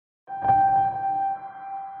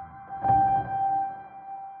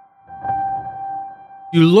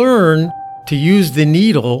You learn to use the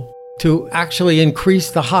needle to actually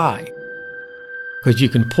increase the high. Because you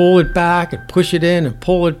can pull it back and push it in and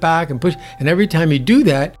pull it back and push. And every time you do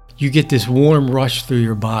that, you get this warm rush through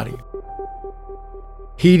your body.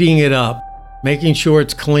 Heating it up, making sure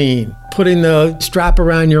it's clean, putting the strap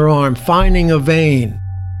around your arm, finding a vein.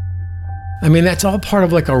 I mean, that's all part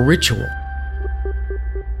of like a ritual.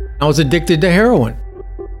 I was addicted to heroin.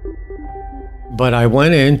 But I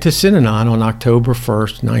went into Synanon on October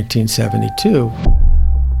 1st, 1972.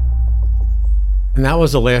 And that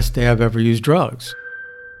was the last day I've ever used drugs.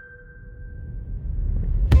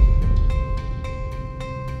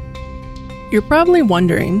 You're probably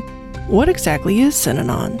wondering, what exactly is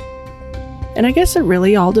Synanon? And I guess it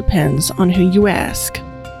really all depends on who you ask.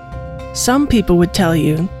 Some people would tell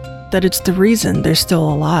you that it's the reason they're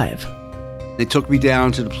still alive. They took me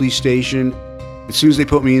down to the police station. As soon as they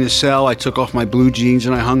put me in a cell, I took off my blue jeans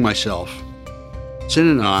and I hung myself.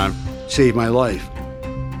 Synanon saved my life.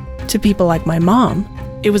 To people like my mom,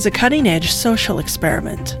 it was a cutting-edge social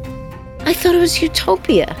experiment. I thought it was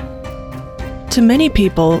utopia. To many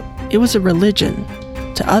people, it was a religion.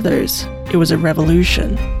 To others, it was a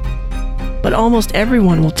revolution. But almost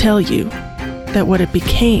everyone will tell you that what it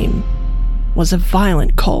became was a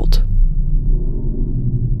violent cult.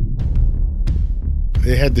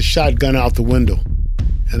 They had the shotgun out the window,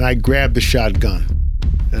 and I grabbed the shotgun.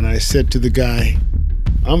 And I said to the guy,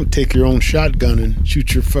 I'm gonna take your own shotgun and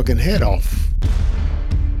shoot your fucking head off.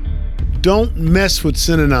 Don't mess with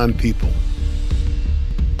Synanon people.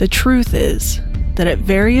 The truth is that at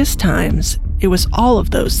various times, it was all of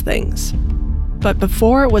those things. But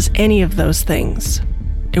before it was any of those things,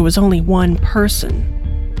 it was only one person.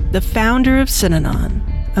 The founder of Synanon,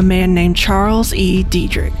 a man named Charles E.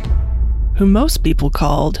 Diedrich, who most people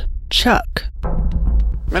called Chuck.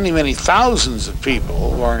 Many thousands of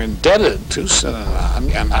people are indebted to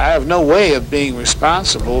Synanon, and I have no way of being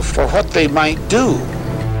responsible for what they might do.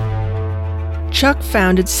 Chuck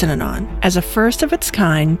founded Synanon as a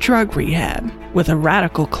first-of-its-kind drug rehab with a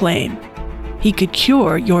radical claim. He could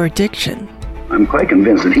cure your addiction. I'm quite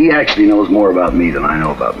convinced that he actually knows more about me than I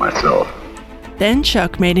know about myself. Then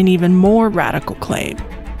Chuck made an even more radical claim.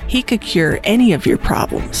 He could cure any of your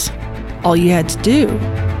problems. All you had to do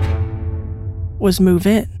was move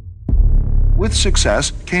in. With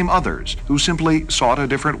success came others who simply sought a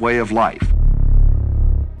different way of life.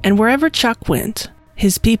 And wherever Chuck went,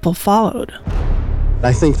 his people followed.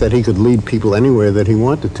 I think that he could lead people anywhere that he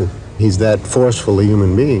wanted to. He's that forceful a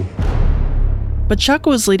human being. But Chuck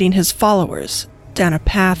was leading his followers down a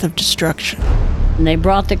path of destruction. And they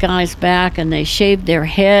brought the guys back and they shaved their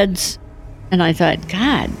heads. And I thought,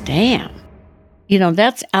 God damn. You know,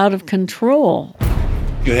 that's out of control.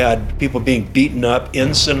 You had people being beaten up in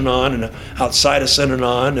Synanon and outside of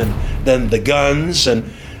Synanon, and then the guns,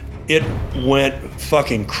 and it went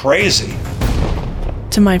fucking crazy.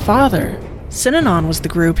 To my father, Synanon was the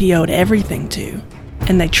group he owed everything to,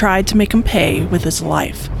 and they tried to make him pay with his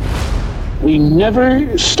life. We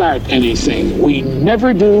never start anything. We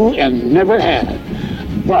never do and never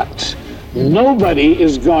have. But nobody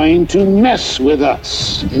is going to mess with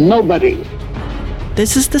us. Nobody.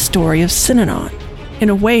 This is the story of Synanon, in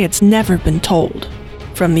a way it's never been told,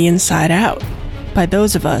 from the inside out, by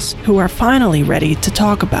those of us who are finally ready to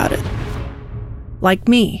talk about it. Like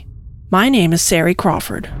me, my name is Sari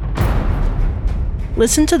Crawford.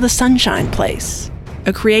 Listen to The Sunshine Place,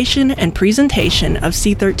 a creation and presentation of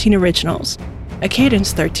C13 Originals, a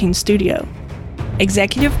Cadence 13 studio.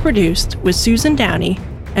 Executive produced with Susan Downey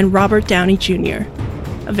and Robert Downey Jr.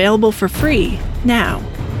 Available for free now,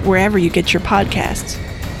 wherever you get your podcasts.